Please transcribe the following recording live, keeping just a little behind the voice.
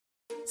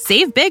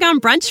Save big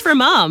on brunch for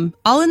mom,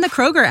 all in the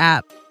Kroger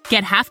app.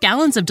 Get half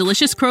gallons of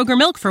delicious Kroger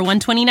milk for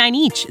 $1.29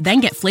 each.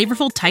 Then get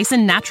flavorful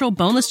Tyson natural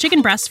boneless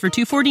chicken breasts for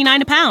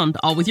 $2.49 a pound,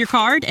 all with your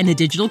card and a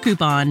digital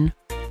coupon.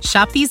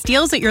 Shop these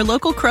deals at your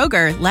local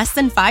Kroger, less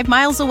than 5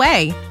 miles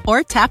away.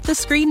 Or tap the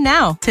screen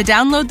now to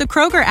download the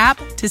Kroger app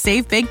to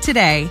save big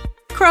today.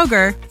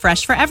 Kroger,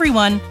 fresh for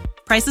everyone.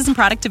 Prices and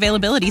product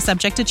availability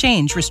subject to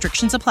change.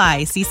 Restrictions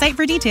apply. See site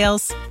for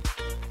details.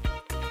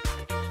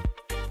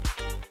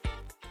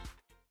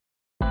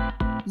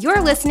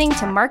 You're listening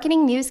to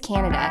Marketing News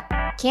Canada,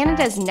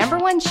 Canada's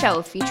 #1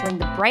 show featuring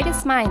the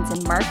brightest minds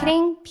in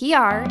marketing,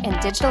 PR, and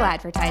digital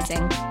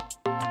advertising.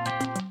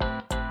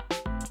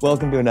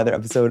 Welcome to another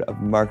episode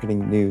of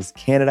Marketing News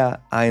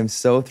Canada. I am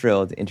so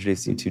thrilled to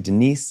introduce you to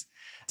Denise.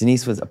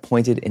 Denise was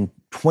appointed in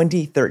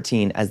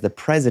 2013 as the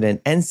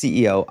president and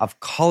CEO of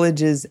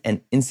Colleges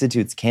and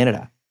Institutes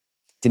Canada.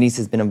 Denise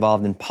has been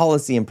involved in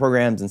policy and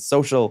programs in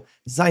social,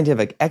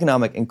 scientific,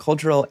 economic, and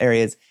cultural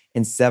areas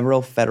in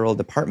several federal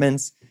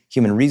departments: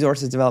 Human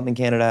Resources Development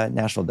Canada,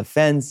 National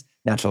Defence,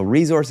 Natural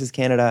Resources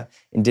Canada,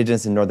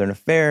 Indigenous and Northern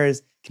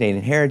Affairs,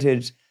 Canadian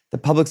Heritage, the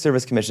Public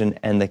Service Commission,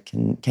 and the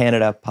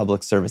Canada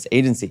Public Service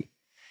Agency.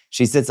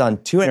 She sits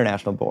on 2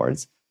 international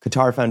boards,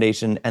 Qatar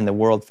Foundation and the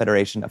World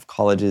Federation of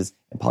Colleges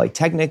and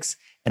Polytechnics,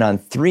 and on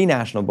 3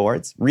 national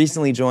boards.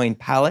 Recently joined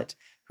Palette,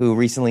 who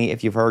recently,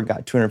 if you've heard,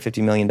 got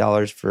 $250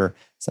 million for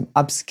some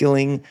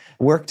upskilling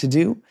work to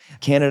do,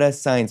 Canada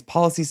Science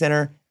Policy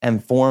Centre,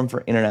 and Forum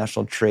for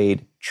International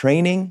Trade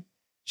Training.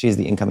 She is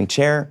the incoming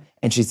chair,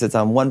 and she sits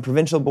on 1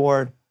 provincial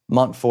board,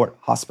 Montfort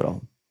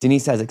Hospital.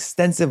 Denise has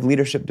extensive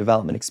leadership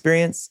development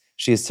experience.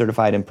 She is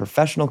certified in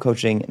professional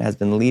coaching and has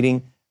been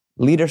leading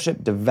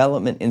leadership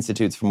development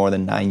institutes for more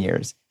than 9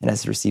 years and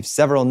has received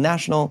several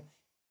national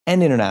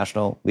and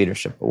international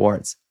leadership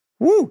awards.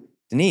 Woo!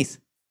 Denise,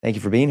 thank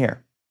you for being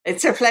here.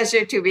 It's a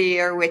pleasure to be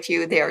here with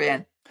you,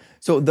 Darian.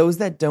 So those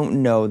that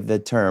don't know the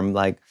term,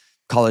 like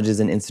Colleges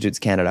and Institutes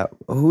Canada,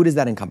 who does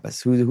that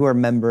encompass? Who are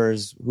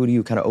members? Who do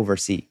you kind of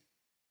oversee?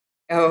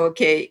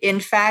 Okay. In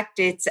fact,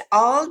 it's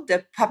all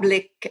the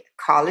public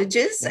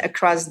colleges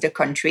across the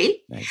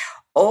country. Nice.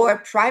 Or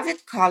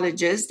private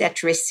colleges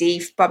that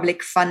receive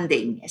public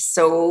funding.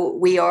 So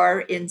we are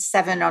in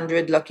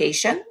 700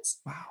 locations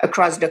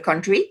across the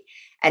country.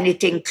 And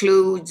it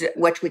includes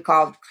what we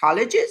call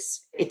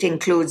colleges. It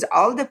includes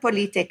all the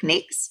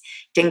polytechnics.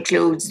 It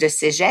includes the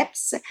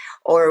CEGEPs,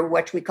 or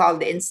what we call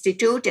the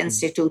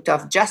Institute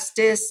of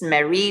Justice,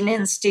 Marine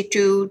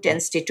Institute,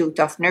 Institute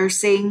of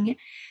Nursing.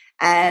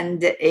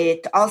 And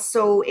it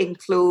also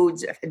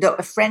includes the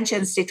French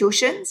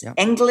institutions,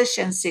 English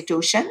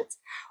institutions,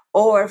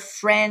 or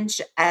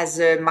French as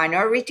a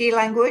minority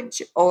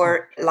language,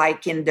 or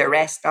like in the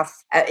rest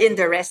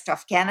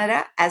of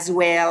Canada, as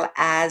well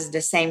as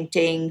the same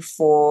thing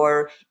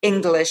for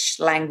English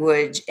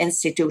language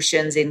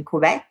institutions in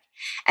Quebec.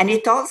 And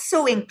it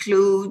also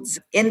includes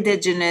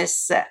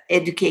Indigenous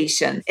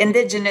education,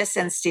 Indigenous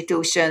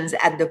institutions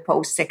at the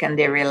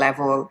post-secondary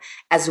level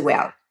as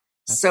well.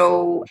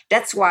 So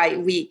that's why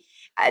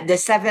the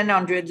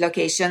 700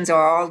 locations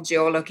are all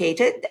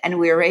geolocated, and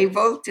we're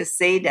able to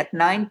say that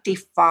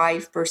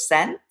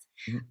 95%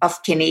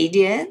 of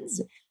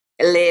Canadians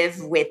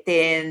live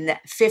within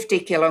 50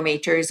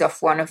 kilometers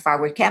of one of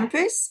our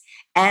campus,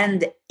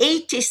 and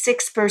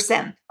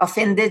 86% of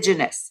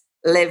Indigenous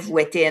live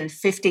within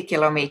 50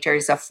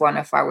 kilometers of one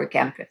of our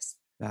campus.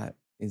 That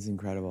is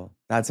incredible.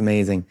 That's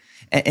amazing.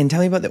 And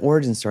tell me about the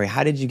origin story.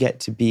 How did you get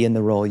to be in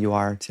the role you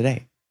are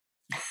today?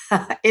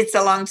 It's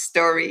a long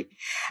story.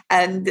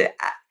 And,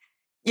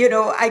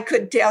 I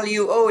could tell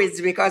you,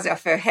 it's because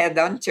of a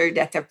headhunter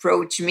that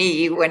approached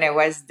me when I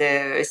was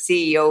the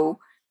CEO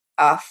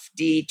of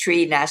the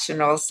 3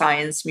 national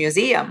science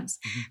museums.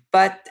 Mm-hmm.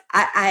 But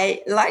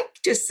I like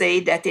to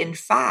say that, in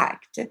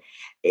fact,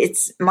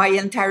 it's my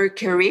entire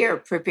career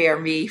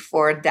prepared me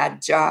for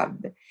that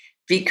job,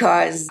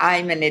 because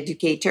I'm an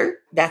educator.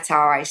 That's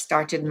how I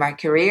started my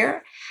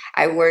career.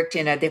 I worked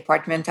in a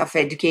Department of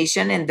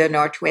Education in the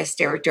Northwest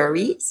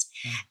Territories.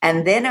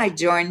 And then I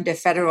joined the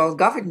federal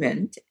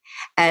government.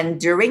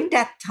 And during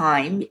that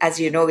time,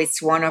 as you know,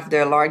 it's one of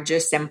the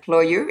largest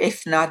employer,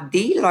 if not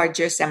the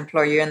largest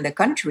employer in the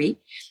country.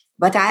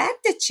 But I had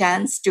the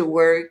chance to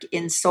work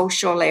in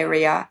social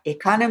area,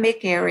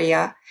 economic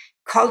area,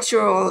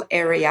 cultural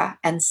area,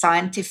 and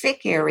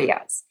scientific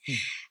areas.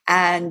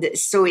 And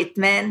so it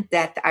meant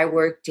that I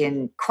worked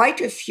in quite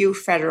a few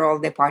federal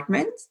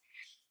departments.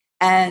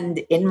 And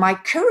in my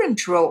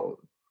current role,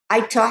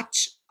 I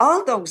touch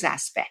all those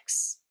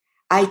aspects.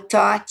 I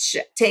touch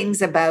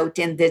things about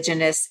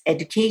Indigenous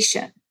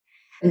education,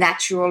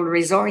 natural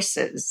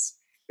resources,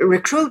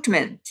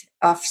 recruitment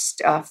of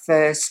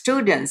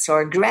students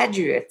or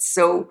graduates.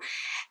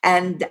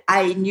 And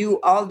I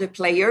knew all the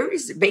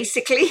players,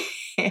 basically,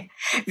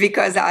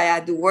 because I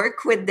had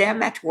worked with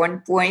them at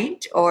one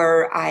point,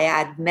 or I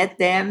had met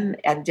them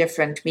at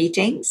different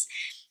meetings.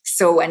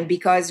 And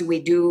because we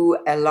do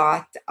a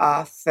lot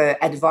of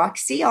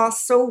advocacy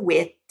also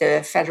with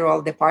the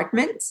federal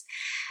departments,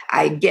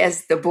 I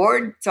guess the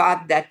board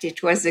thought that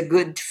it was a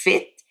good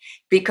fit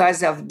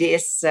because of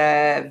this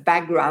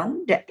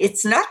background.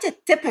 It's not a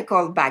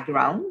typical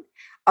background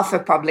of a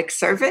public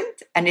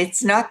servant, and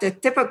it's not a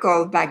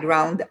typical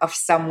background of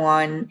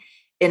someone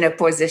in a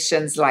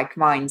positions like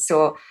mine.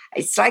 So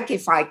it's like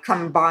if I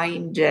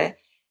combined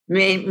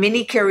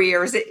many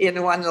careers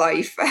in one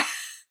life.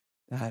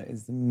 That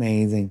is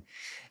amazing.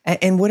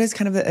 And what does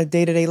kind of a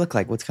day-to-day look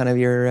like? What's kind of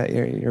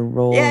your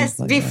role? Yes,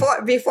 like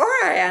before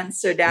I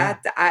answer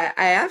that, I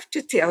have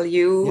to tell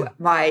you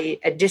my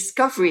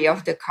discovery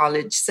of the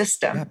college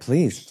system. Yeah,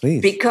 please.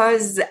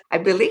 Because I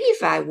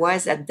believe I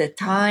was at the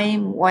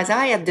time, was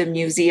I at the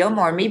museum,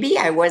 or maybe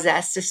I was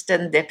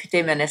assistant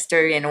deputy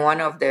minister in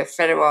one of the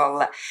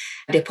federal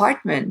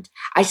department.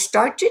 I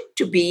started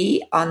to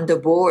be on the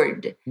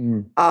board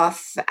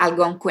of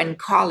Algonquin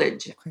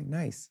College. Okay,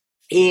 nice.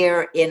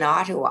 Here in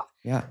Ottawa.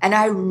 Yeah. And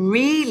I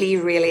really,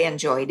 really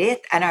enjoyed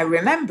it. And I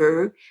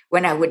remember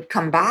when I would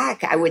come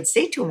back, I would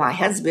say to my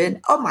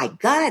husband, oh my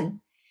God,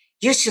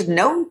 you should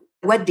know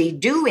what they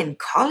do in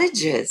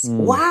colleges.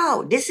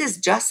 Wow, this is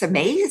just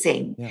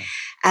amazing. Yeah.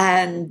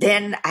 And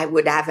then I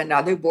would have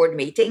another board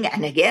meeting.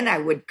 And again, I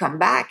would come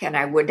back and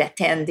I would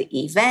attend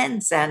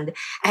events. And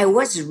I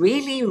was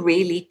really,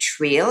 really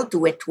thrilled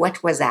with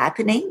what was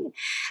happening.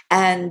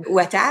 And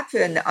what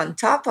happened on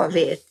top of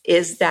it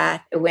is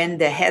that when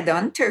the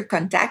headhunter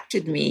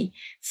contacted me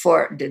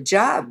for the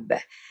job,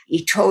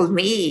 he told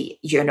me,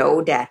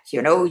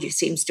 you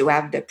seems to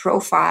have the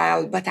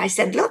profile. But I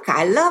said, look,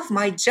 I love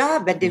my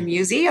job at the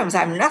museums.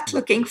 I'm not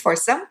looking for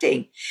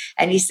something.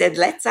 And he said,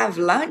 let's have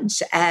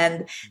lunch.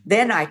 And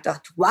then I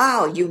thought,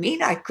 wow, you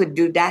mean I could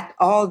do that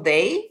all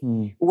day?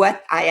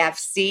 What I have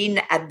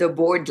seen at the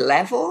board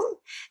level.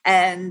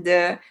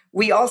 And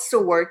we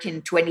also work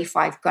in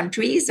 25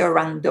 countries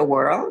around the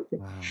world.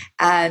 Wow.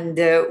 And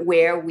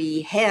where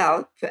we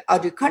help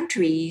other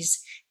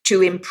countries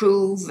to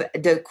improve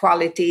the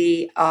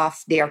quality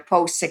of their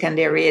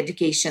post-secondary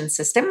education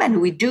system.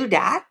 And we do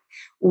that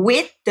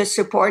with the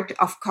support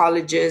of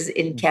colleges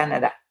in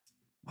Canada.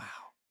 Wow,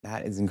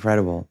 that is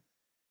incredible.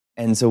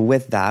 And so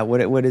with that,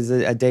 what does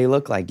a day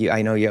look like?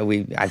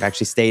 I've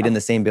actually stayed in the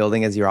same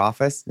building as your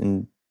office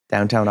in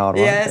downtown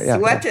Ottawa.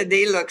 Yes, what a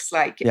day looks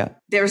like. Yeah.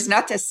 There's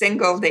not a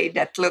single day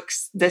that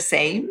looks the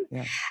same.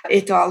 Yeah.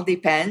 It all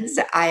depends.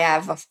 I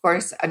have, of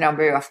course, a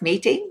number of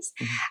meetings.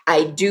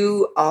 I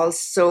do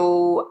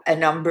also a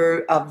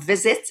number of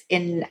visits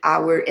in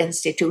our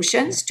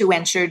institutions to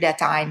ensure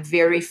that I'm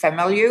very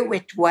familiar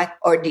with what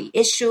are the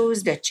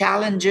issues, the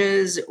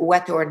challenges,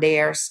 what are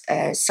their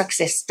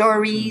success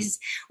stories,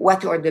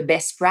 what are the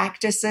best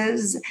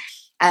practices,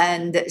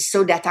 and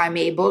so that I'm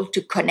able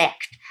to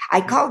connect.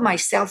 I call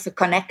myself a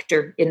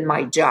connector in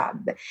my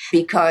job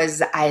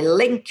because I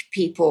link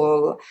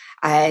people.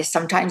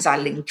 Sometimes I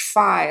link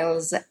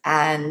files,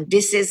 and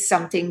this is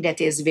something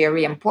that is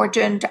very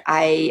important.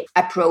 I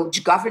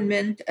approach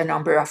government a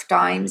number of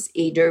times,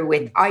 either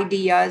with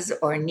ideas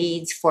or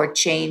needs for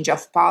change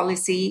of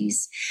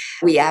policies.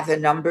 We have a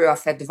number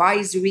of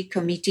advisory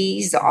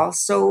committees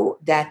also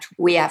that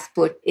we have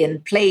put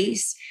in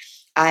place.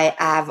 I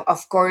have,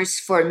 of course,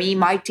 for me,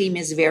 my team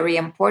is very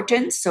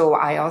important. So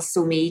I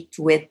also meet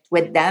with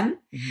them.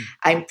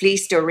 I'm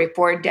pleased to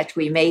report that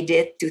we made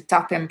it to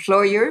top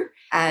employer.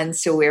 And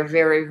so we're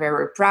very,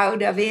 very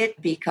proud of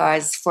it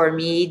because for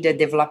me, the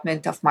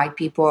development of my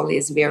people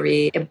is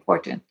very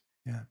important.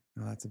 Yeah,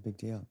 no, that's a big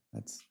deal.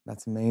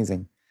 That's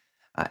amazing.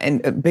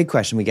 And a big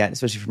question we get,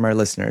 especially from our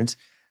listeners,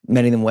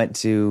 many of them went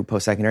to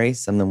post-secondary,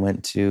 some of them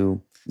went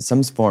to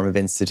some form of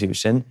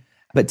institution.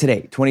 But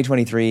today,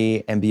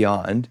 2023 and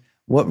beyond,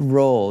 what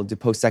role do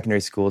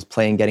post-secondary schools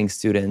play in getting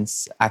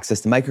students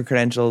access to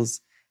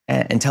micro-credentials?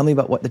 And tell me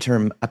about what the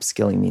term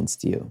upskilling means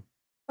to you.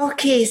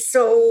 Okay,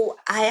 so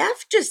I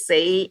have to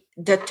say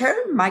the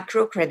term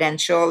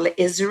micro-credential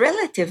is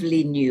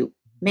relatively new,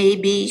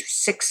 maybe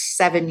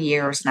 6-7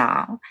 years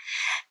now.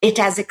 It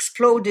has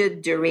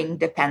exploded during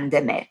the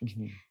pandemic.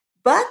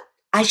 But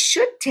I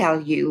should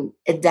tell you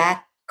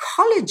that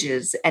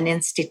colleges and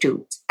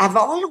institutes have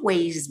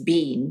always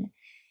been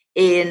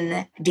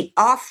in the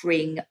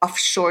offering of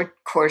short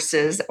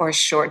courses or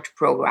short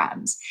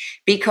programs,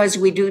 because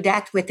we do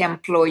that with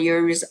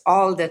employers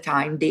all the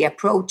time. They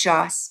approach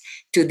us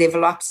to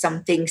develop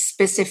something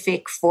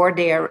specific for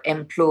their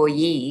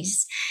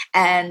employees,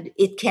 and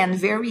it can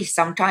vary.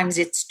 Sometimes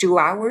it's 2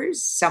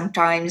 hours,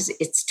 sometimes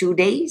it's 2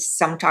 days,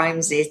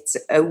 sometimes it's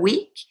a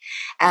week.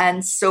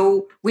 And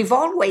so we've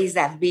always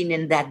have been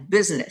in that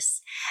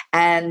business.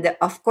 And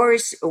of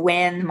course,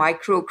 when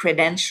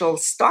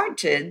micro-credentials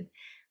started,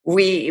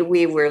 we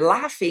were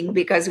laughing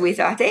because we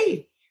thought,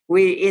 hey,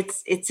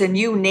 it's a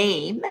new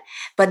name.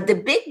 But the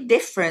big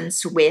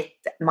difference with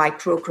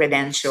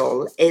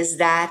micro-credential is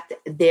that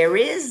there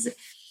is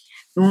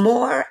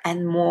more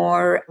and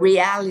more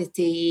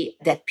reality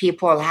that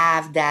people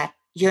have that,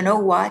 you know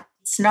what,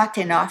 it's not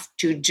enough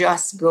to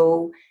just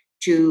go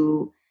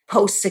to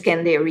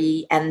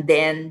post-secondary and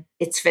then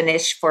it's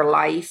finished for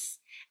life.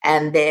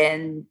 And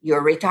then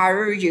you're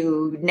retired,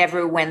 you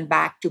never went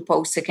back to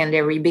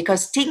post-secondary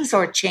because things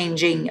are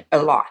changing a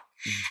lot.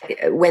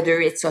 whether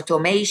it's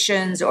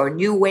automations or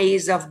new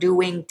ways of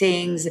doing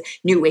things,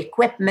 new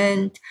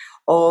equipment,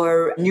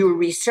 or new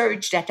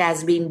research that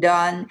has been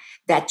done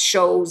that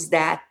shows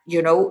that,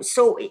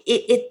 so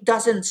it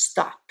doesn't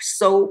stop.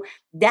 So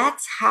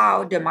that's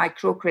how the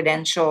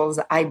micro-credentials,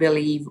 I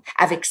believe,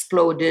 have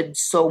exploded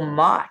so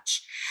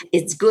much.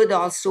 It's good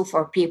also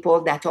for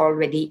people that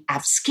already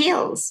have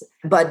skills,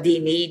 but they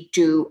need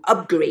to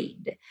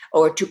upgrade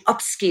or to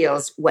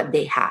upskills what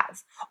they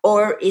have.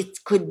 Or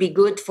it could be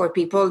good for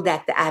people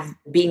that have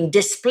been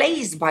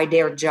displaced by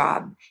their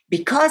job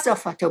because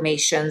of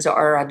automations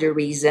or other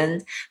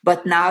reasons,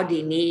 but now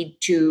they need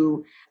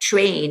to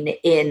train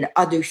in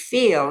other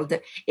fields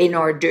in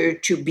order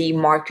to be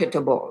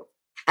marketable.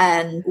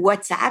 And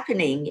what's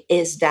happening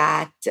is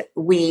that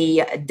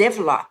we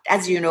developed,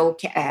 as you know,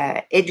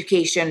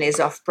 education is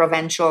of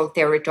provincial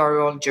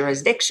territorial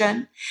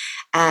jurisdiction.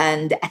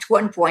 And at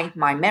one point,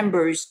 my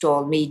members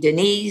told me,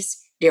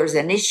 Denise, there's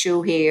an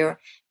issue here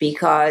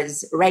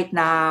because right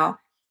now,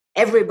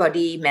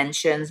 everybody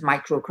mentions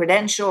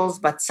micro-credentials,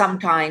 but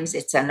sometimes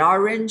it's an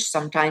orange,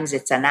 sometimes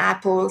it's an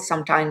apple,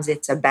 sometimes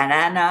it's a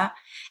banana,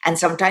 and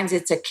sometimes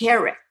it's a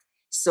carrot.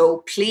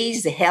 So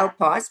please help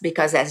us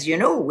because, as you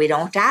know, we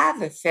don't have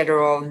a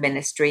federal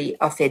Ministry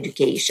of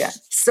Education.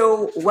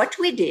 So what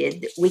we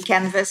did, we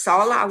canvassed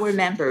all our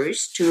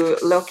members to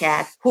look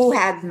at who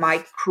had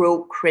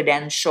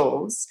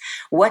micro-credentials,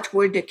 what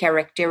were the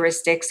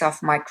characteristics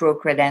of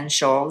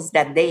micro-credentials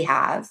that they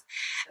have,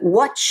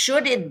 what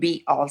should it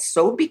be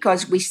also,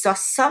 because we saw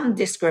some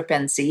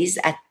discrepancies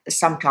at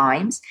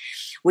sometimes.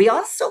 We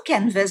also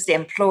canvassed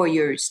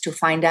employers to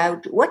find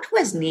out what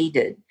was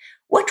needed.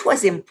 What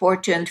was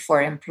important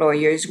for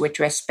employers with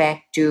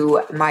respect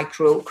to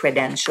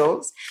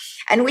micro-credentials?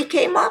 And we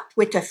came up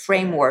with a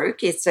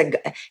framework. It's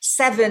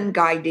 7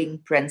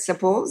 guiding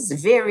principles,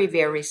 very,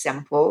 very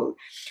simple,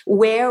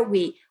 where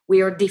we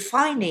are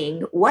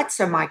defining what's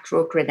a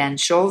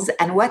micro-credentials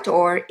and what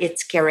are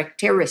its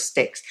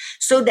characteristics.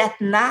 So that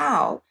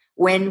now,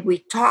 when we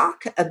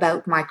talk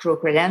about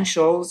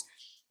micro-credentials,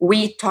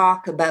 we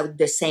talk about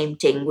the same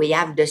thing. We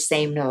have the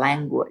same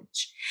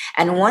language.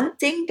 And one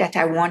thing that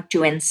I want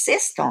to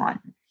insist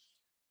on,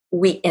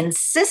 we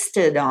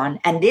insisted on,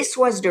 and this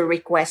was the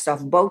request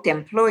of both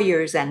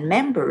employers and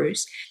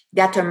members,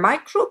 that a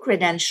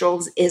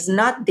micro-credentials is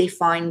not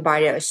defined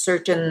by a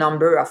certain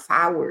number of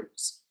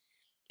hours.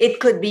 It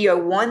could be a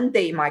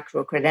one-day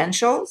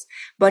micro-credentials,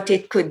 but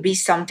it could be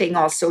something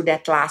also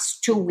that lasts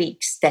 2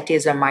 weeks that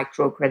is a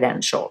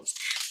micro-credentials.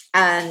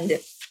 And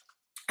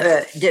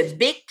the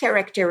big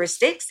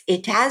characteristics,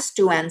 it has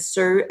to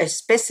answer a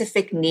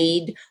specific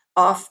need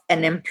of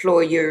an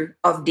employer,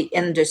 of the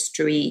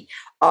industry,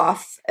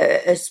 of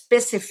a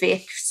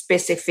specific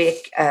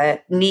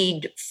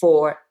need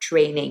for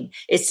training.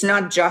 It's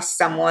not just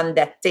someone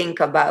that think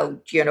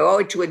about,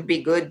 it would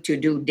be good to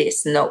do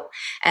this. No.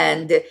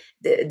 And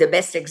the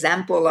best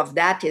example of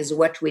that is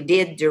what we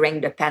did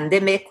during the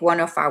pandemic. One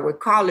of our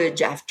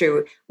college,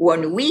 after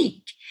 1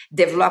 week,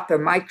 developed a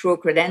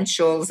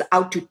micro-credentials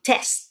how to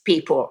test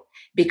people.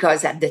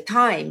 Because at the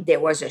time, there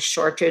was a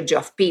shortage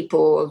of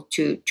people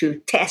to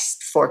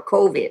test for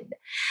COVID.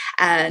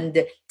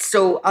 And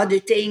so other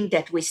thing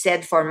that we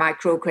said for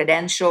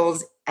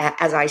micro-credentials,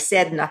 as I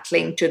said, not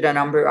linked to the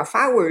number of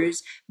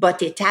hours,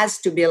 but it has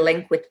to be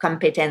linked with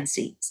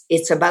competencies.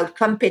 It's about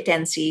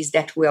competencies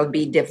that will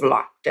be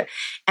developed.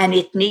 And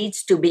it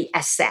needs to be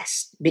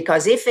assessed.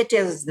 Because if it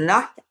is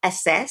not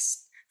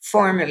assessed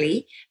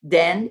formally,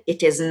 then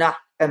it is not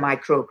a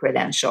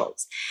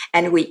micro-credentials.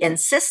 And we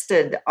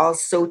insisted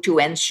also to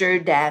ensure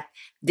that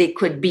they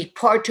could be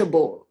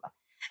portable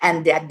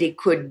and that they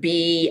could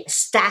be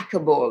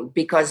stackable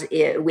because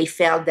we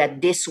felt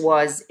that this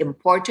was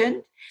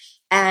important.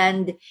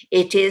 And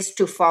it is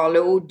to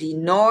follow the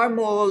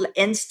normal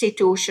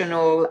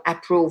institutional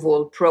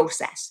approval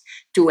process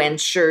to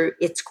ensure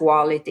its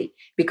quality.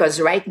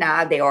 Because right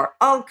now there are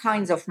all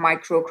kinds of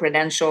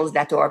micro-credentials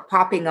that are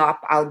popping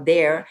up out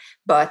there,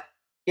 but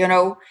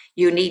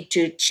you need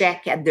to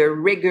check at the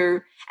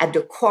rigor, at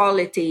the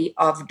quality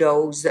of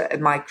those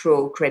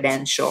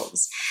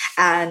micro-credentials.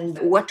 And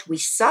what we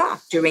saw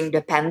during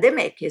the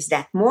pandemic is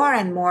that more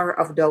and more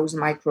of those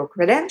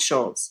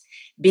micro-credentials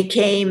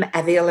became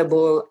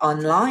available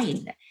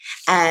online.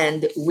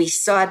 And we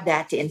saw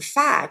that, in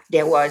fact,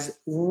 there was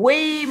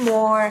way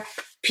more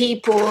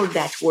people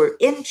that were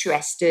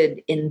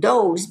interested in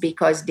those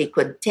because they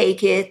could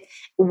take it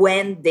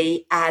when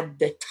they had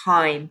the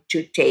time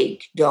to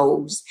take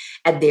those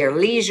at their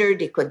leisure.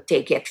 They could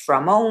take it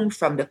from home,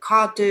 from the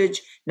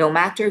cottage, no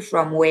matter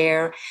from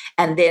where,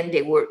 and then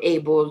they were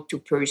able to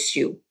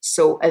pursue.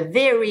 So a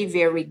very,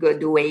 very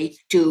good way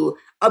to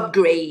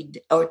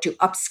upgrade or to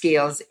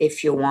upskills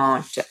if you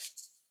want.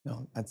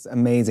 No, that's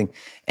amazing.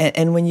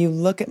 And when you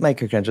look at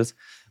micro-credentials,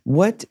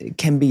 what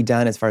can be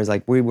done as far as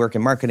we work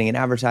in marketing and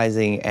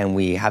advertising and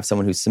we have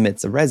someone who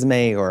submits a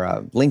resume or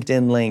a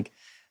LinkedIn link,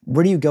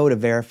 where do you go to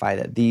verify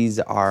that these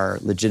are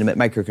legitimate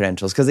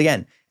micro-credentials? Because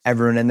again,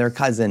 everyone and their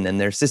cousin and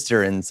their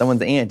sister and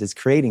someone's aunt is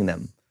creating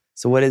them.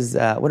 So what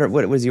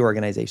was your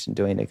organization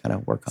doing to kind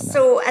of work on that?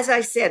 So as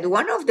I said,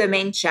 one of the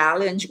main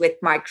challenge with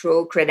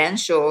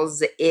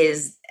micro-credentials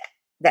is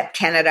that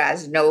Canada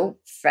has no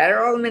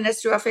federal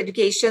Ministry of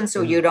Education,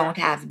 so you don't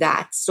have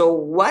that. So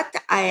what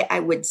I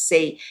would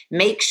say,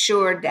 make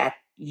sure that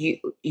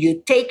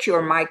you take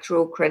your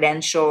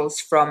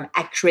micro-credentials from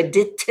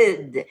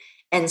accredited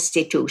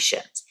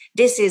institutions.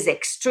 This is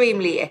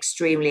extremely,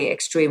 extremely,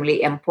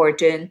 extremely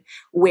important,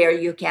 where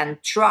you can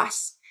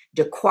trust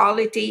the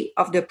quality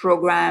of the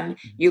program.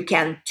 You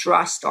can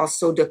trust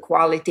also the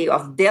quality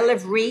of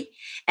delivery,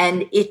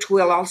 and it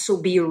will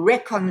also be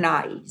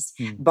recognized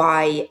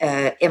by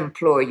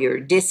employer.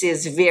 This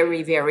is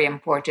very, very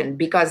important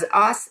because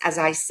us, as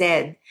I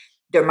said,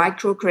 the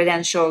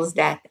micro-credentials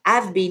that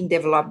have been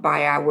developed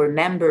by our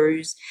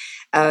members,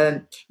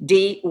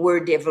 they were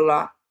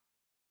developed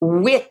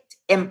with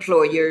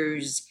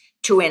employers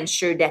to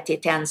ensure that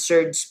it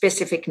answered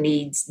specific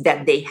needs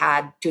that they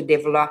had to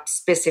develop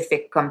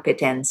specific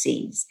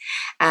competencies.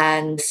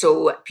 And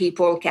so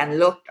people can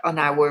look on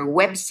our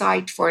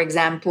website, for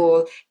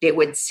example, they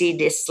would see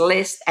this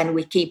list, and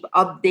we keep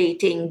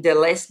updating the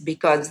list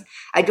because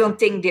I don't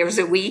think there's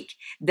a week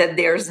that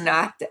there's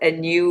not a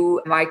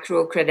new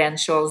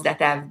micro-credentials that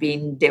have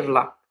been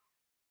developed.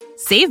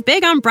 Save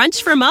big on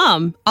brunch for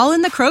mom, all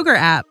in the Kroger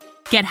app.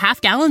 Get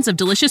half gallons of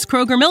delicious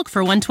Kroger milk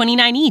for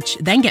 $1.29 each.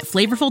 Then get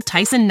flavorful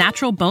Tyson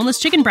natural boneless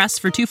chicken breasts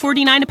for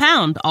 $2.49 a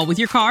pound, all with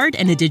your card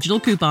and a digital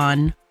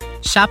coupon.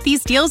 Shop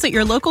these deals at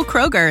your local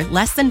Kroger,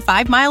 less than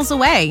 5 miles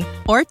away.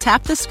 Or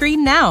tap the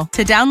screen now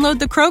to download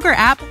the Kroger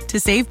app to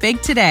save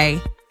big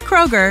today.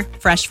 Kroger,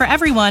 fresh for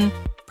everyone.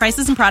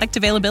 Prices and product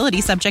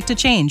availability subject to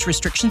change.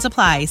 Restrictions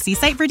apply. See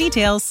site for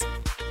details.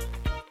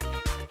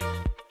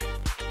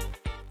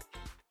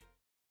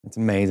 It's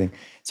amazing.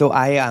 So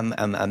I am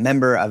a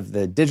member of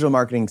the Digital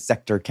Marketing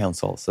Sector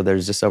Council. So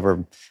there's just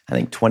over, I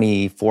think,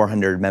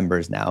 2,400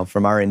 members now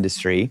from our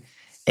industry.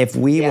 If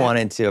we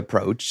wanted to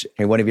approach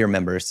one of your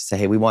members to say,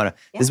 hey, we want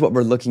to, this is what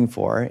we're looking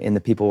for in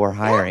the people we're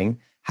hiring,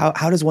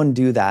 how does one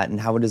do that? And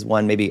how does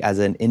one, maybe as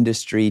an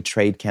industry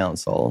trade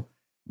council,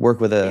 work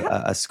with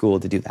a school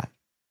to do that?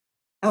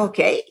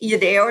 Okay,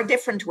 there are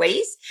different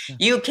ways.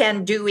 You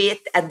can do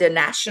it at the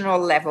national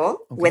level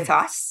with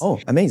us. Oh,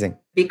 amazing.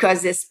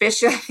 Because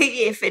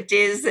especially if it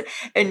is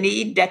a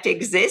need that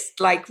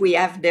exists, like we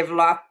have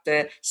developed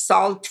a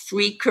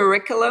salt-free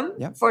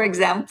curriculum, for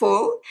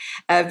example,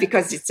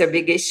 because it's a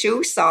big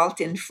issue, salt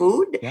in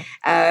food.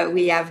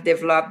 We have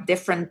developed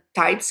different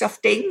types of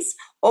things.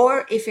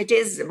 Or if it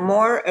is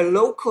more a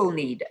local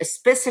need, a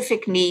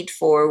specific need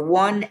for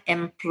one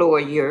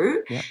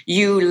employer,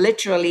 you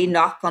literally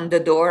knock on the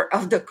door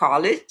of the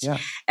college.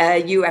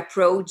 You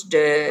approach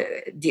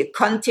the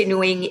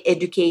continuing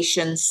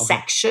education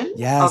section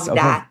of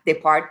that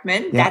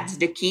department. That's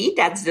the key.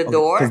 That's the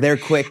door. Because they're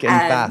quick and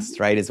fast,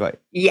 right? Is what?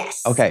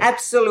 Yes,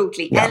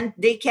 absolutely. And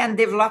they can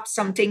develop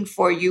something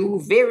for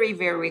you very,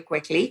 very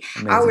quickly.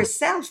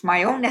 Ourselves,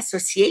 my own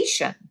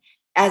association,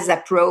 has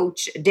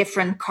approached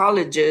different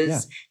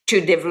colleges to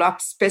develop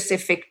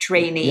specific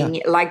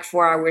training. Like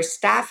for our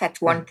staff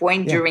at one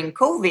point during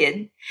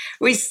COVID,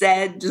 we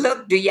said,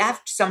 look, do you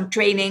have some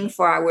training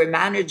for our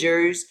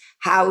managers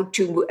how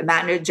to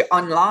manage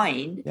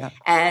online?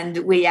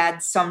 And we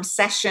had some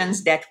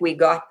sessions that we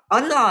got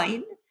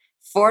online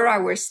for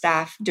our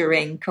staff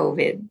during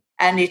COVID.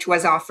 And it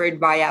was offered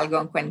by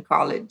Algonquin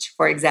College,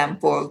 for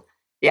example.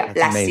 La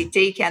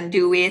Cité can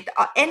do it.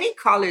 Any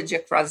college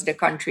across the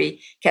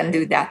country can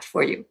do that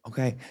for you.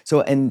 Okay.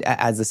 So, and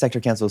as the sector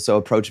council, so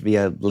approach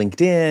via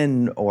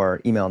LinkedIn or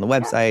email on the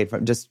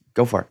website. Just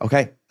go for it.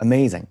 Okay.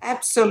 Amazing.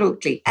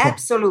 Absolutely.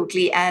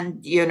 Absolutely.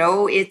 And,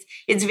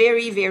 it's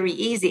very, very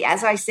easy.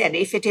 As I said,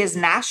 if it is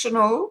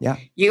national,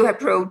 you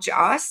approach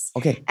us.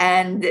 Okay.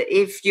 And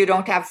if you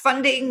don't have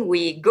funding,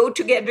 we go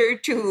together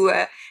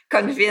to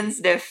convince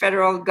the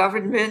federal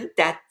government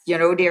that,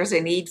 there's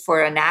a need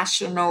for a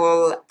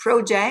national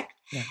project.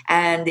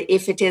 And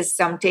if it is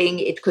something,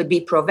 it could be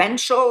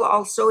provincial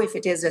also, if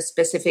it is a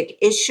specific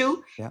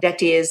issue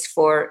that is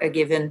for a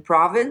given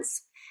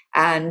province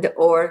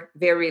or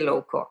very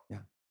local.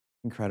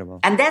 Incredible.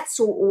 And that's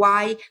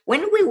why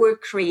when we were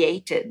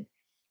created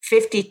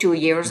 52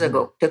 years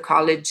ago, the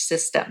college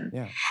system,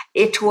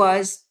 it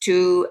was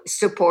to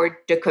support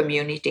the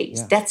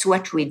communities. That's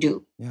what we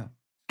do.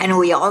 And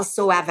we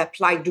also have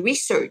applied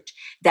research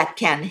that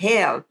can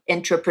help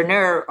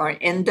entrepreneur or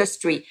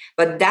industry,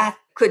 but that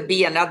could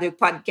be another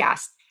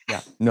podcast.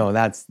 No,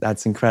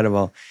 that's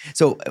incredible.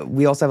 So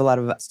we also have a lot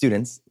of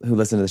students who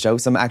listen to the show.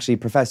 Some actually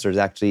professors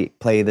actually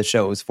play the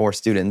shows for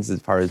students as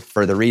far as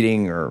further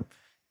reading or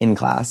in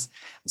class.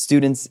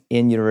 Students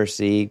in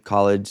university,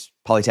 college,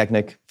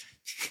 polytechnic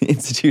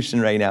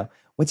institution right now,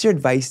 what's your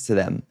advice to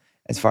them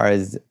as far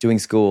as doing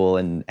school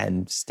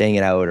and staying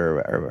it out,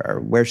 or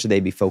where should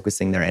they be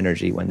focusing their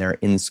energy when they're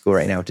in school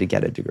right now to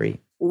get a degree?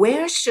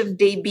 Where should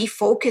they be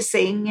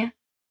focusing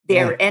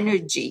their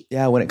energy?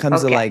 When it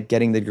comes to like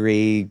getting the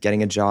degree,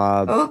 getting a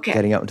job,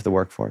 getting out into the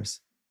workforce.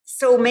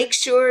 So make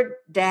sure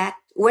that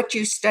what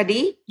you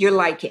study, you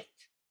like it.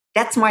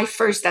 That's my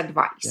first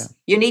advice. Yeah.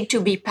 You need to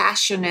be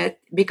passionate,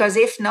 because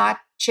if not,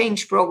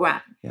 change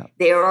program. Yeah.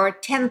 There are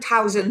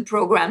 10,000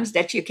 programs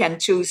that you can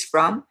choose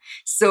from.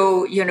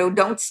 So,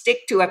 don't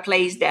stick to a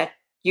place that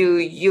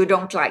you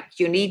don't like.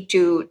 You need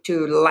to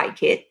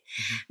like it.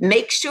 Mm-hmm.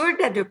 Make sure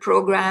that the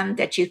program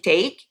that you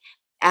take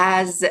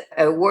has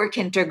a work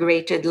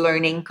integrated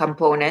learning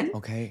component,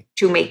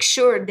 to make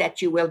sure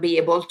that you will be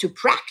able to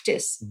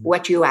practice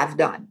what you have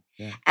done.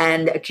 Yeah.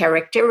 And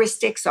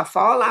characteristics of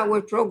all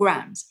our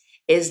programs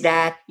is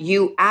that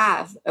you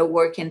have a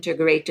work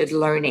integrated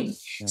learning.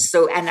 Yeah.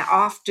 So, and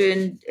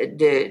often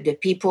the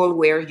people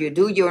where you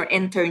do your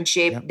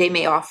internship, they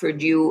may offer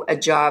you a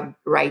job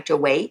right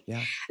away.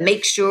 Yeah.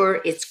 Make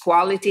sure it's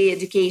quality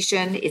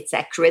education, it's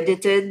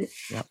accredited.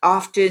 Yeah.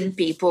 Often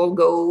people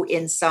go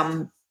in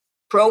some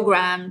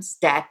programs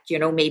that,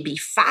 may be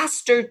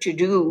faster to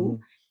do,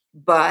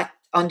 but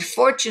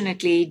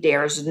unfortunately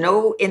there's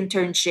no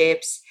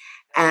internships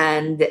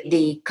and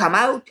they come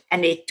out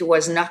and it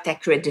was not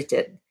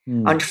accredited.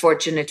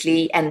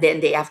 Unfortunately, and then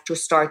they have to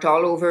start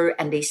all over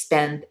and they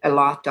spend a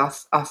lot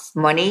of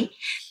money.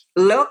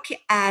 Look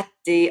at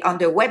on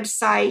the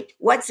website,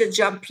 what's the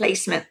job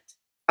placement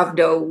of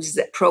those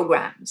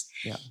programs?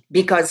 Yeah.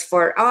 Because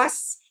for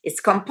us, it's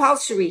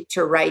compulsory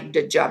to write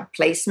the job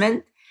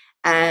placement.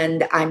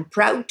 And I'm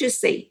proud to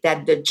say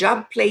that the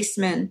job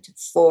placement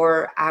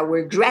for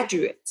our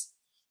graduates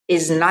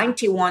is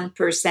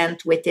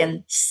 91%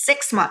 within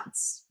 6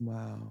 months.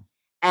 Wow.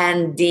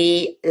 And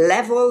the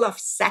level of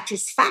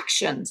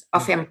satisfaction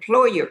of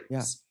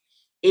employers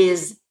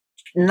is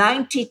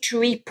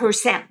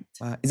 93%.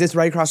 Wow. Is this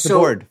right across the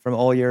board from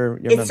all your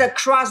It's members?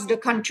 across the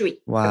country.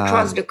 Wow.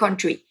 Across the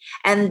country.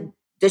 And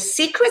the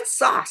secret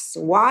sauce,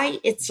 why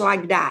it's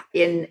like that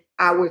in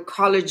our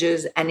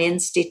colleges and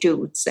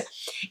institutes,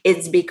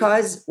 it's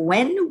because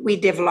when we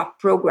develop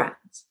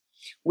programs,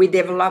 we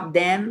develop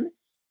them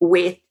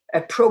with a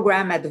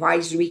program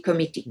advisory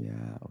committee.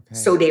 Yeah, okay.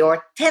 So there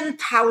are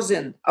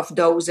 10,000 of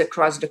those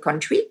across the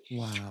country.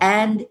 Wow.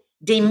 And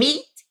they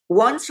meet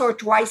once or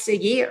twice a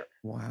year.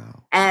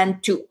 Wow.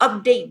 And to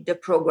update the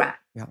program,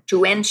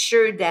 to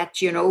ensure that,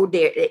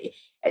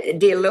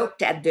 they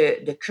looked at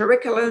the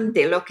curriculum,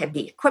 they look at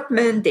the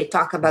equipment, they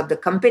talk about the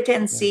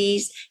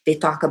competencies, they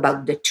talk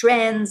about the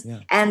trends,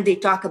 and they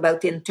talk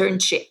about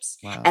internships.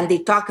 Wow. And they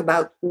talk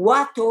about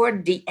what are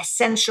the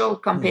essential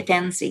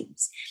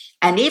competencies.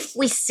 And if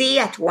we see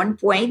at one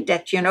point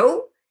that,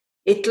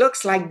 it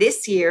looks like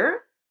this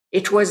year,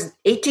 it was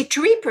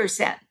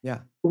 83%.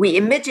 Yeah. We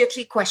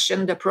immediately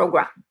question the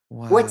program.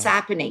 Wow. What's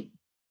happening?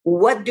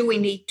 What do we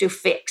need to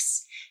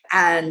fix?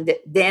 And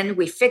then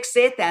we fix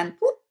it and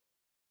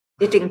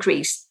it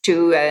increased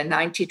to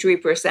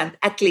 93%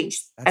 at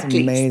least. That's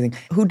amazing.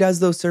 Who does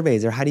those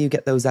surveys, or how do you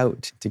get those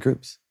out to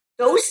groups?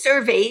 Those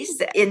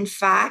surveys, in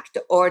fact,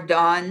 are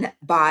done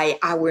by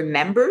our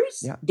members.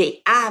 Yeah.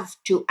 They have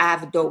to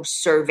have those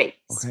surveys.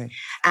 Okay.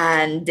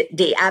 And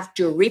they have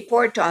to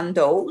report on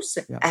those.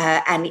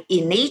 Yeah. And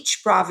in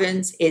each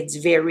province,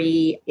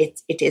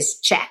 it is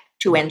checked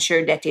to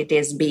ensure that it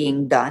is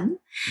being done.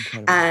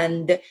 Incredible.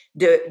 And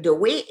the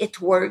way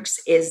it works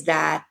is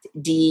that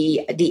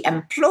the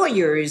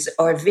employers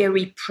are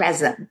very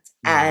present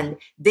and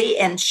they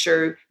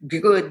ensure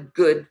good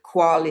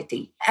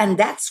quality. And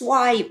that's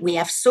why we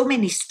have so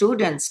many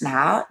students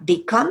now. They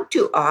come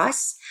to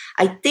us.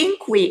 I think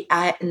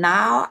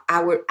now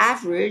our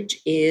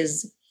average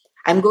is,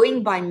 I'm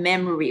going by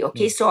memory,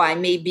 okay? So I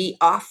may be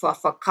off of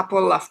a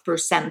couple of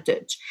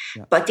percentage.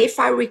 Yeah. But if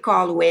I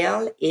recall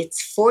well,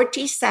 it's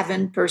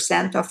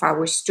 47% of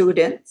our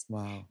students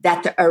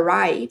that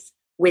arrive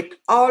with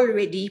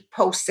already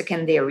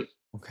post-secondary.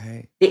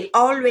 Okay. They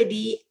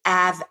already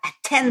have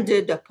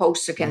attended a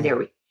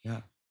post-secondary.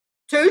 Yeah.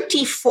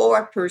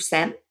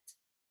 34%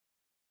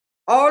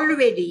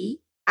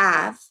 already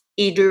have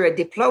either a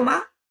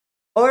diploma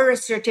or a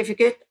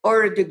certificate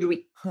or a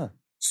degree. Huh.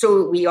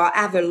 So we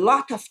have a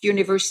lot of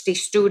university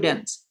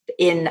students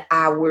in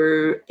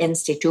our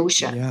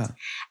institution. Yeah.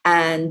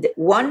 And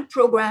one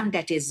program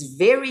that is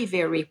very,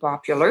 very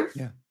popular,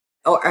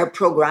 or a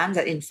program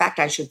that, in fact,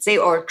 I should say,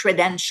 or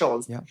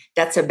credentials,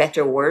 that's a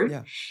better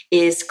word,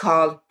 is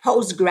called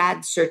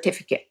postgrad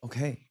certificate.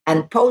 Okay.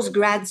 And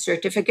postgrad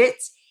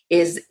certificates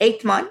is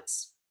 8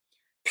 months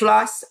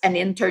plus an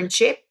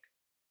internship.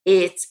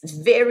 It's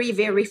very,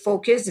 very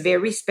focused,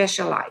 very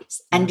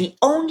specialized. And the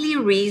only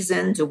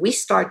reason we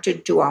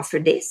started to offer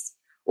this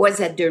was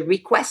at the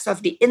request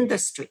of the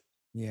industry.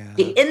 Yeah.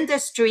 The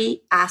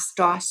industry asked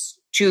us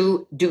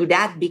to do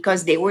that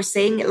because they were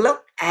saying,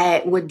 look,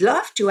 I would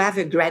love to have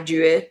a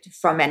graduate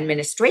from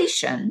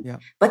administration,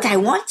 but I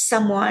want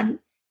someone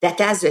that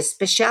has a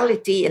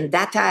specialty in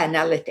data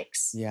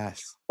analytics.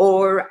 Yes.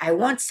 Or I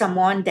want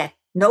someone that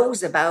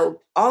knows about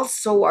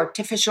also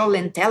artificial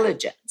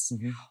intelligence,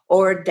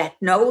 or that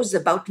knows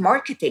about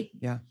marketing.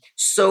 Yeah.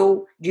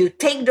 So you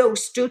take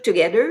those two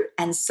together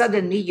and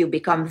suddenly you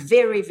become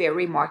very,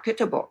 very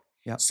marketable.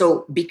 Yeah.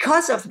 So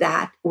because of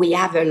that, we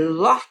have a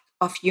lot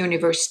of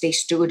university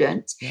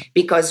students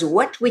because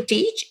what we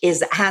teach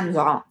is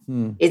hands-on.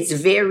 It's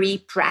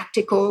very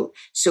practical.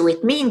 So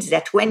it means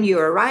that when you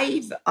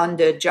arrive on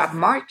the job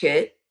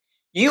market,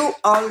 you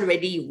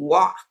already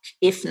walk,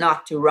 if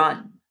not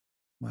run.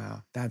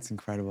 Wow, that's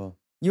incredible.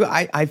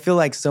 I feel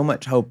like so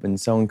much hope and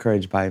so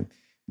encouraged by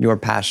your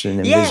passion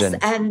and vision.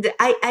 Yes, and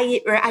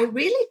I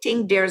really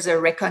think there's a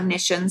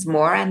recognition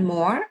more and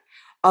more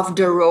of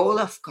the role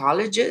of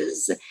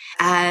colleges.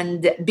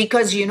 And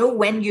because,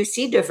 when you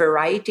see the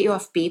variety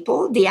of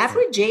people, the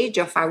average age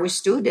of our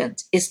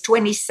students is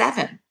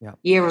 27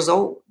 years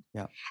old.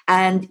 Yeah.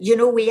 And,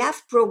 we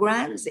have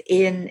programs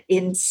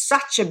in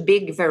such a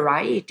big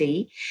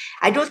variety.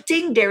 I don't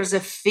think there's a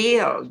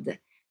field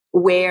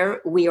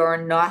where we are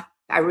not.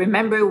 I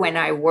remember when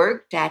I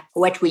worked at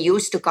what we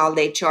used to call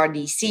the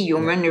HRDC,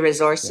 Human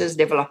Resources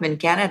Development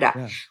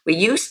Canada, we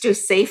used to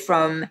say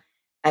from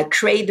a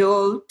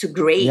cradle to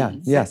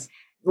grave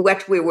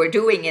what we were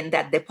doing in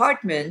that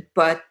department.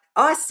 But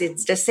us,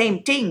 it's the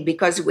same thing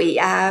because we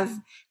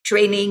have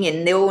training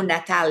in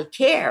neonatal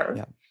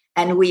care.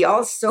 And we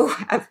also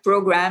have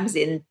programs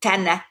in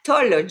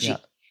thanatology,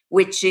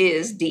 which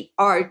is the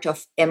art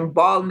of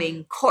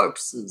embalming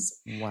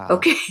corpses. Wow.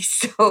 Okay,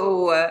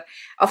 so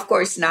of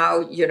course now,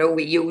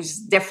 we use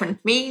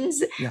different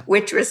means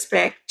with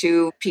respect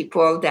to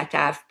people that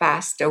have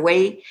passed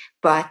away,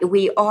 but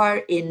we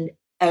are in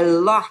a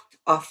lot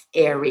of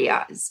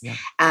areas.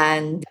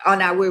 And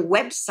on our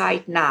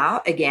website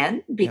now,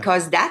 again,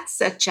 because that's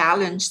a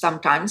challenge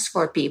sometimes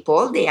for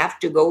people, they have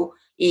to go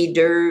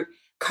either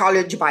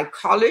college by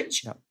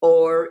college,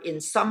 or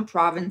in some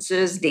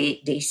provinces,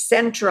 they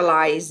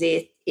centralize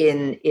it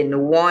in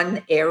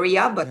one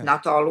area, but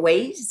not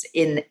always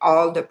in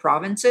all the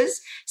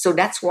provinces. So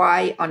that's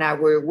why on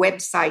our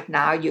website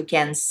now, you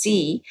can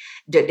see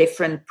the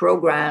different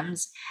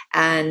programs.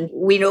 And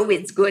we know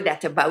it's good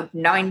at about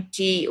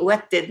 90,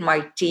 what did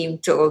my team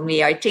told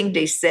me? I think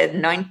they said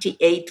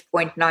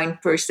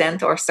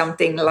 98.9% or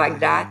something like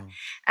that.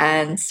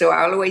 And so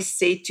I always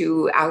say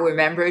to our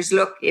members,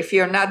 look, if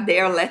you're not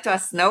there, let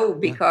us know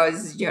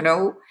because,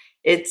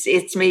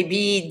 it's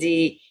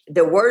maybe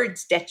the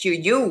words that you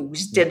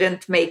use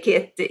didn't make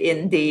it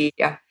in the...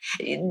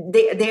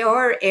 There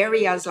are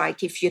areas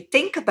like if you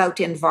think about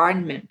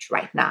environment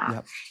right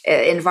now,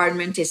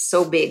 environment is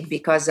so big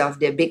because of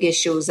the big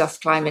issues of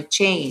climate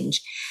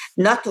change.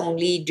 Not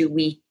only do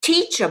we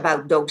teach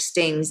about those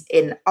things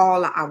in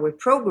all our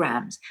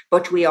programs,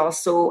 but we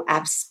also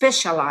have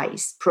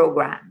specialized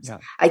programs.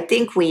 I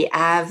think we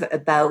have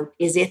about,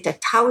 is it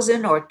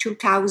 1,000 or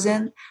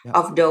 2,000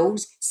 of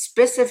those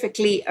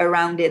specifically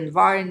around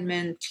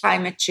environment,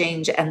 climate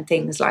change, and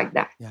things like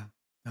that.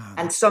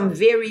 And some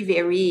very,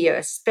 very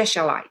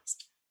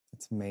specialized.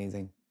 That's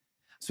amazing.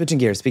 Switching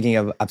gears, speaking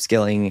of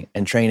upskilling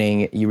and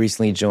training, you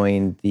recently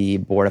joined the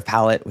board of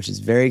Palette, which is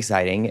very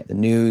exciting. The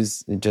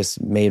news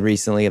just made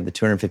recently of the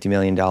 $250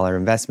 million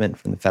investment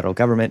from the federal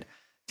government.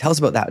 Tell us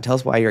about that. Tell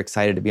us why you're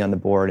excited to be on the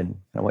board and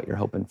what you're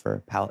hoping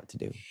for Palette to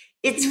do.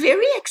 It's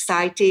very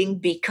exciting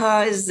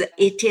because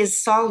it is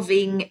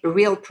solving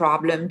real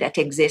problem that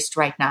exist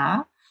right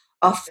now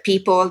of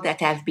people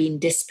that have been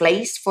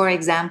displaced, for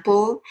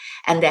example,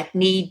 and that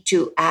need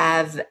to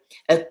have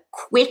a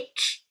quick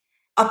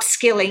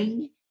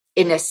upskilling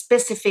in a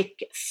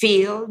specific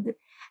field.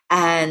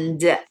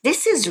 And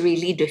this is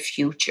really the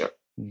future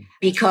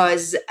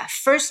because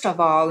first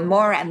of all,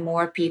 more and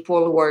more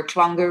people work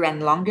longer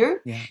and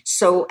longer.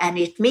 So, and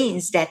it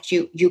means that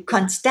you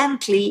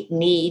constantly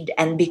need,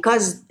 and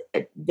because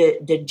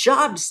the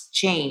jobs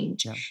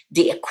change,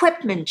 the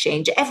equipment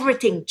change,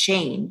 everything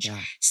change.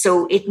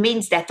 So it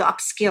means that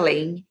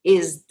upskilling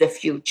is the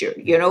future.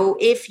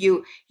 If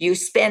you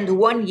spend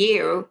 1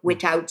 year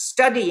without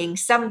studying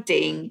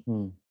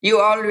something, you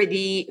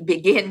already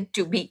begin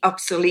to be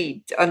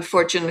obsolete,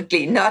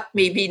 unfortunately.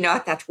 Maybe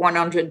not at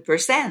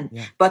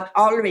 100%, but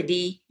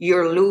already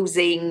you're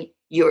losing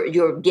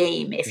your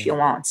game, if you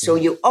want. So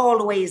you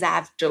always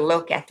have to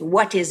look at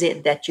what is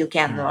it that you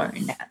can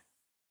learn.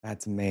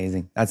 That's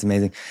amazing. That's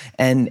amazing.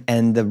 And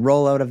the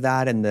rollout of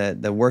that and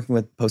the working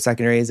with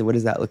post-secondaries, what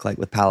does that look like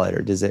with Palette?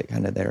 Or does it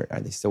are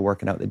they still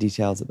working out the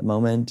details at the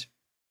moment?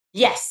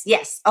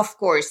 Yes, of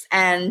course.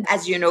 And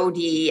as you know,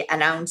 the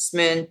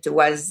announcement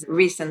was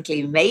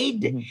recently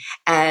made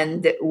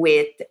and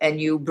with a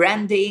new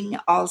branding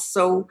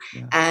also.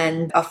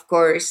 And of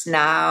course,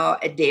 now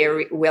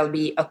there will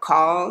be a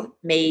call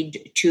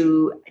made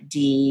to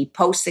the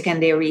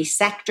post-secondary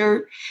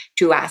sector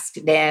to ask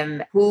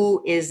them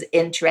who is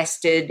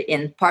interested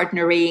in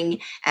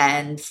partnering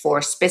and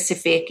for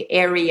specific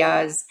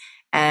areas.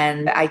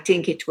 And I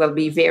think it will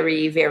be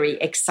very, very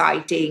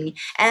exciting.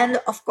 And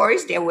of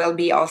course, there will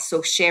be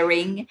also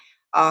sharing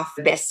of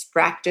best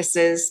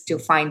practices to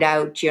find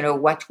out,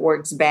 what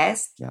works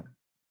best. Yeah,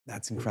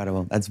 that's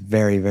incredible. That's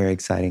very, very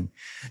exciting.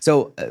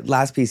 So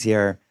last piece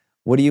here,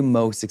 what are you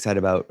most excited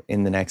about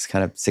in the next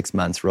kind of 6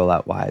 months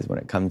rollout-wise when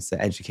it comes to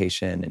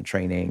education and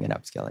training and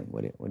upskilling?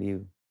 What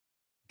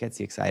gets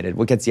you excited?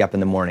 What gets you up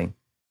in the morning?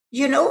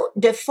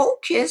 The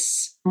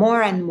focus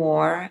more and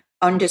more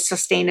under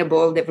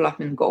Sustainable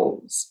Development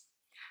Goals.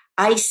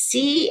 I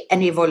see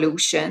an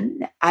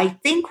evolution. I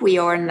think we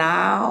are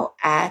now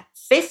at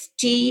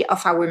 50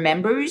 of our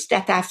members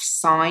that have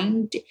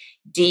signed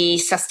the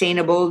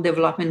Sustainable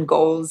Development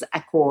Goals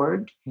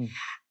Accord.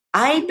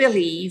 I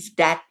believe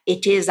that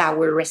it is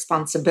our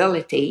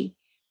responsibility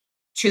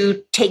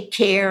to take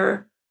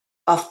care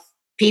of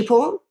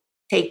people,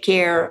 take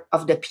care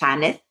of the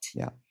planet.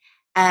 Yeah.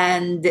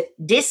 And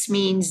this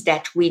means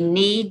that we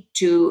need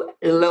to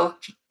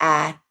look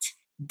at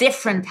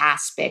different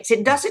aspects.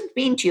 It doesn't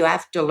mean you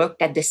have to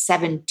look at the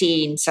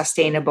 17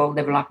 Sustainable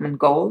Development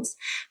Goals,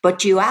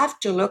 but you have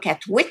to look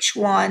at which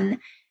one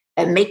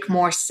make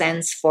more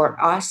sense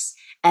for us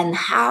and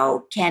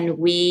how can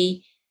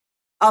we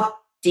up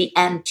the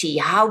ante,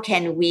 how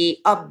can we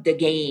up the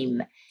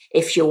game,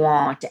 if you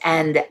want,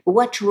 and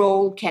what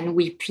role can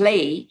we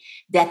play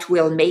that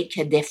will make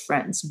a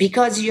difference?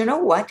 Because you know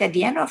what, at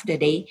the end of the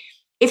day,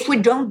 if we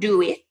don't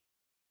do it,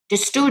 the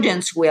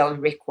students will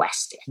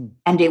request it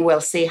and they will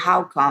say,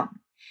 how come?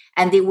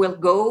 And they will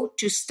go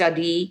to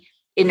study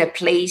in a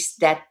place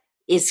that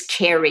is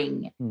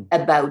caring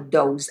about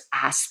those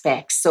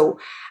aspects. So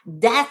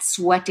that's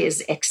what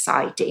is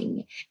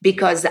exciting,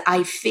 because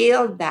I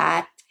feel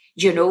that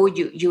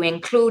you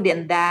include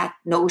in that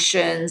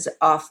notions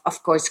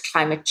of course,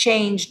 climate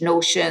change,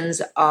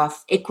 notions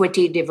of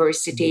equity,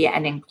 diversity,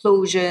 and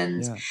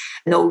inclusions,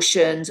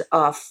 notions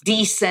of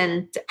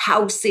decent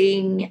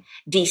housing,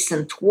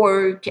 decent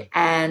work.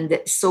 And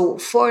so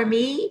for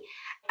me,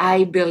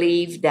 I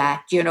believe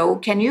that,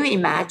 can you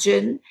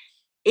imagine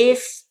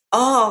if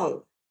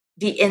all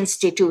the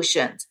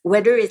institutions,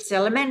 whether it's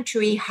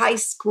elementary, high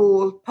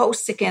school,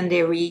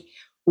 post-secondary,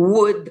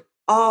 would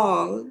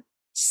all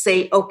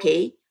say,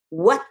 okay,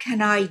 what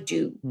can I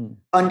do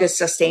under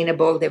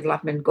Sustainable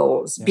Development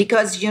Goals? Yeah.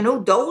 Because,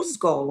 those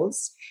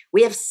goals,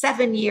 we have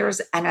 7.5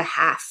 years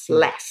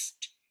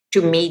left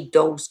to meet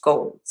those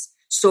goals.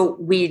 So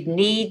we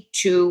need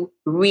to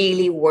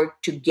really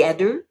work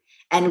together,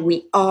 and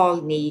we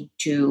all need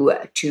to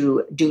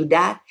do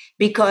that,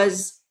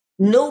 because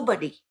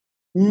nobody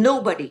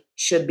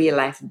should be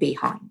left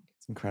behind.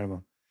 It's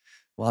incredible.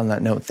 Well, on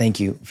that note, thank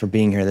you for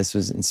being here. This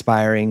was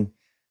inspiring,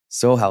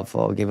 so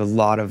helpful. Gave a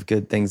lot of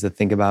good things to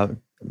think about.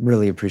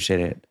 Really appreciate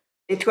it.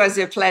 It was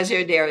a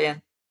pleasure,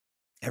 Darian.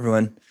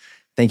 Everyone,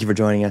 thank you for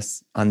joining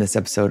us on this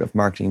episode of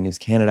Marketing News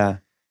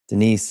Canada.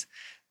 Denise,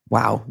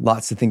 wow,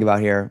 lots to think about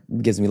here.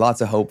 It gives me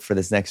lots of hope for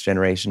this next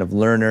generation of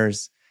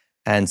learners,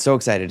 and so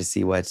excited to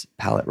see what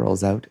Palette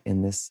rolls out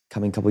in this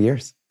coming couple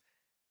years.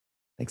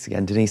 Thanks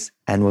again, Denise,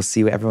 and we'll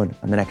see everyone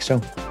on the next show.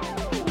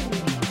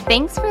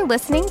 Thanks for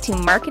listening to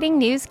Marketing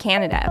News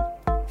Canada.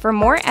 For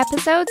more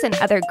episodes and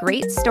other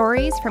great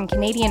stories from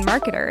Canadian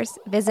marketers,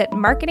 visit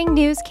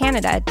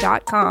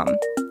marketingnewscanada.com.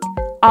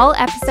 All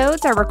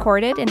episodes are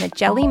recorded in the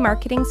Jelly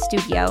Marketing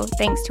Studio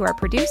thanks to our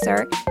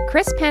producer,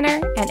 Chris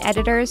Penner, and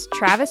editors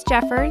Travis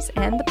Jeffers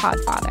and The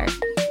Podfather.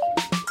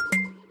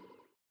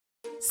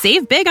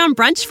 Save big on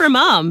brunch for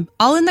mom,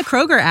 all in the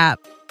Kroger app.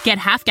 Get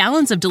half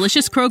gallons of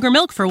delicious Kroger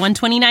milk for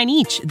 $1.29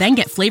 each. Then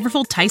get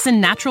flavorful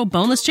Tyson natural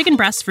boneless chicken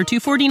breasts for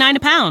 $2.49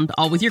 a pound,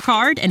 all with your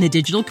card and a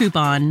digital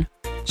coupon.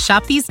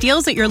 Shop these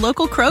deals at your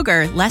local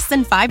Kroger, less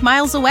than 5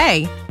 miles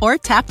away. Or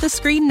tap the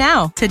screen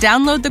now to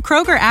download the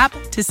Kroger app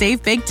to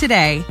save big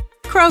today.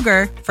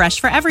 Kroger, fresh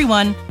for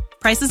everyone.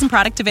 Prices and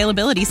product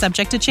availability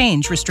subject to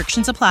change.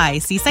 Restrictions apply.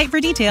 See site for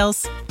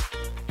details.